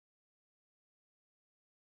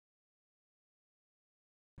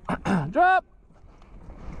Drop!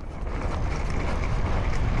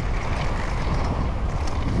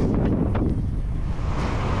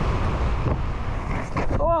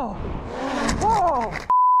 Oh! Oh!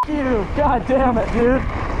 You! God damn it, dude!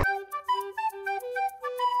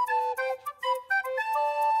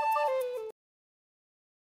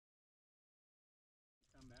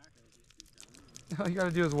 All you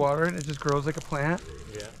gotta do is water it, it just grows like a plant.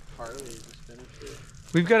 Yeah, Harley just finished it.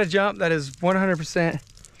 We've got a jump that is 100%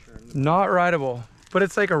 not rideable, but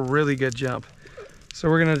it's like a really good jump. So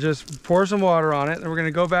we're gonna just pour some water on it, and we're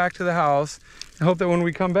gonna go back to the house and hope that when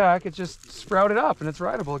we come back, it just sprouted up and it's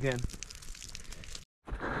rideable again.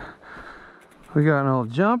 We got an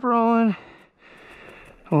old jump rolling,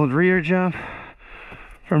 old Rheeder jump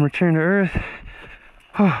from Return to Earth.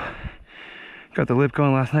 Oh, got the lip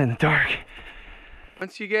going last night in the dark.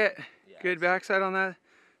 Once you get good backside on that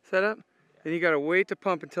setup, then you gotta wait to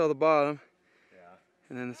pump until the bottom,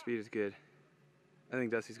 and then the speed is good. I think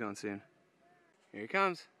Dusty's going soon. Here he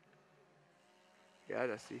comes. Yeah,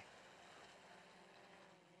 Dusty.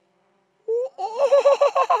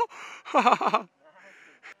 Oh!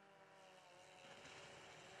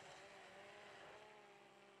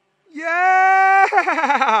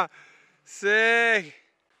 Yeah! Sick!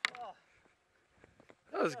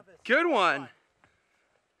 That was a good one.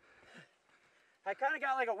 I kind of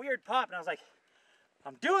got like a weird pop, and I was like,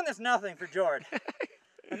 I'm doing this nothing for Jord.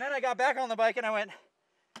 And then I got back on the bike and I went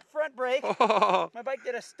front brake. Oh. My bike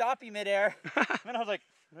did a stoppy midair. And I was like,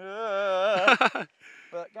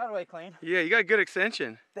 but got away clean. Yeah, you got good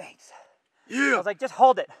extension. Thanks. Yeah. I was like, just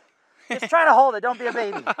hold it. Just try to hold it. Don't be a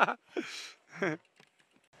baby.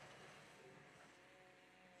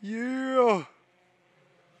 Yeah.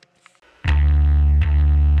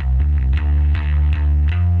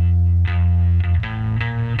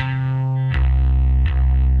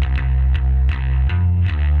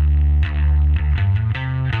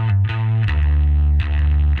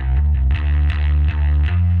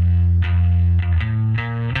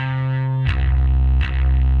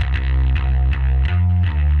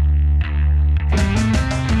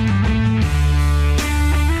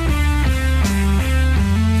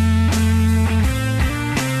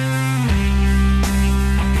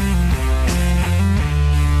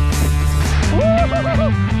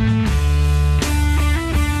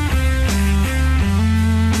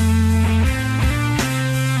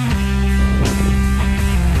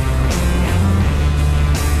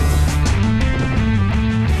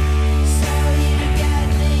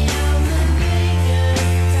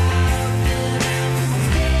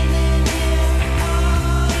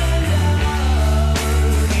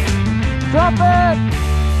 Drop it!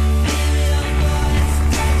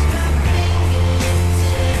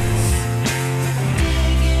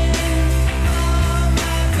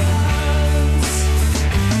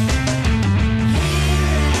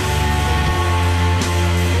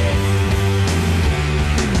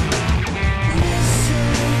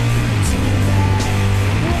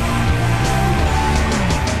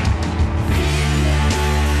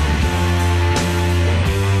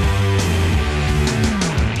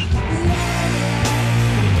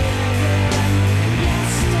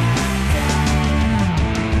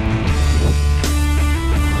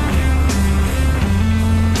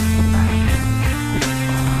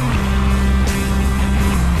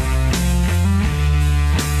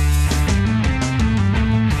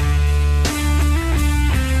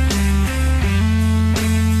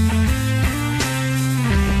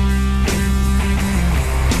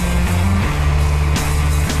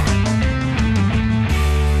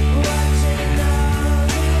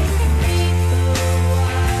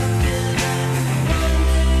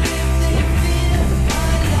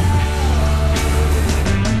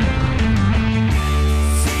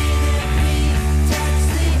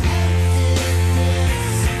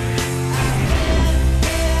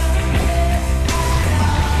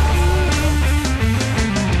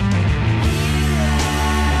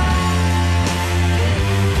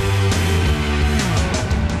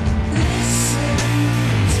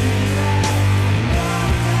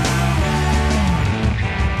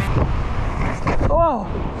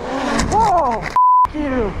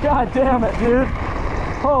 God damn it, dude.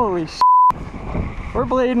 Holy shit. We're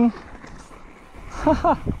bleeding.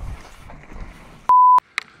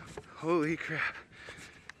 Holy crap.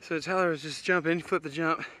 So Tyler was just jumping, flipped the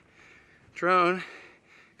jump. Drone,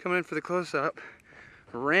 coming in for the close-up,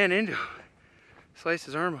 ran into him. Sliced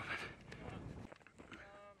his arm open.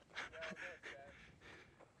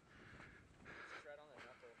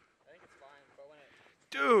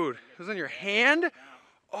 Dude, it was on your hand?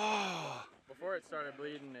 Oh. Before it started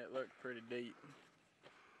bleeding, it looked pretty deep.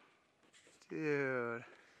 Dude.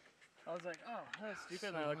 I was like, oh, that's stupid.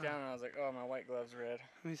 And I looked down and I was like, oh, my white glove's red.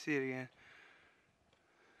 Let me see it again.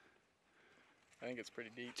 I think it's pretty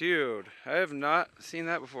deep. Dude, I have not seen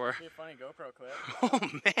that before. It'd be a funny GoPro clip. Oh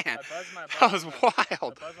man, I buzzed my butt. that was wild. I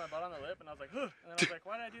buzzed my butt on the lip and I was like, huh. And then I was like,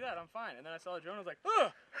 why did I do that? I'm fine. And then I saw the drone and I was like, huh.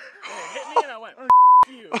 And it hit me and I went, oh,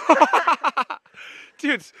 you.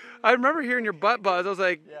 Dude, I remember hearing your butt buzz. I was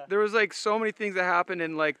like, Yeah. there was like so many things that happened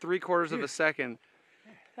in like 3/4 of a second.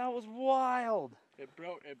 That was wild. It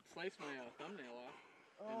sliced my thumbnail off.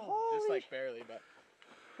 Oh, just like barely, but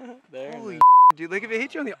there. Holy dude, like if it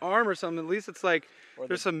hit you on the arm or something, at least it's like Or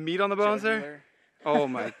there's the some meat on the bones there. jugular. Oh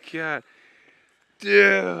my god. I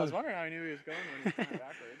was Dude. wondering how he knew he was going when he went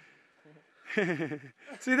backwards.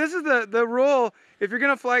 See, this is the rule. If you're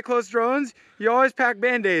gonna fly close drones, you always pack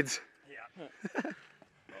band-aids. Yeah.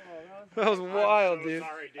 That was wild, dude.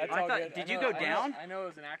 That's I all thought- good. did I you know- go I know- down? I know it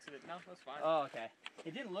was an accident. No, that's fine. Oh, okay.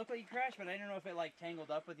 It didn't look like you crashed, but I didn't know if it like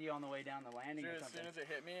tangled up with you on the way down the landing or As something. soon as it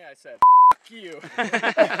hit me, I said, F you.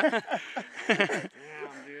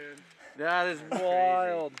 Damn, dude. That is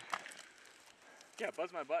wild. Yeah, it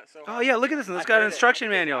buzzed my butt so Oh hard. yeah, look at this one. It's I got an heard it. instruction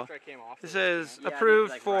I think manual. after I came off This of it, is man.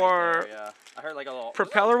 approved for I heard like a little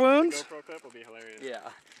propeller wounds. GoPro clip will be hilarious. Yeah.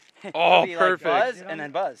 Oh, It'll be perfect. Like buzz and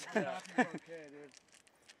then buzz.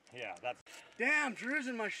 Yeah, that's. Damn, Drew's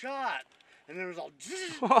in my shot. And then it was all.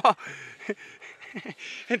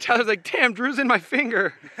 And Tyler's like, damn, Drew's in my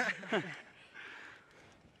finger.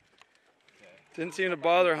 Didn't seem to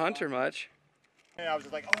bother Hunter much. And I was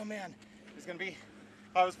just like, oh man, it's gonna be.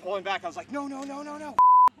 I was pulling back. I was like, no.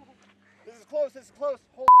 This is close. Holy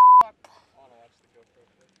fuck. I want to watch the GoPro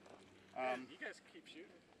clip. You guys keep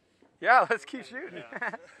shooting. Yeah, let's keep shooting.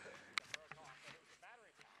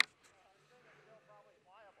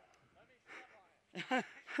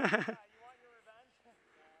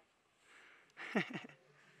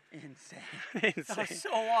 Insane. That Insane. was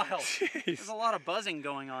so wild. Jeez. There's a lot of buzzing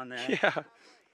going on there. Yeah.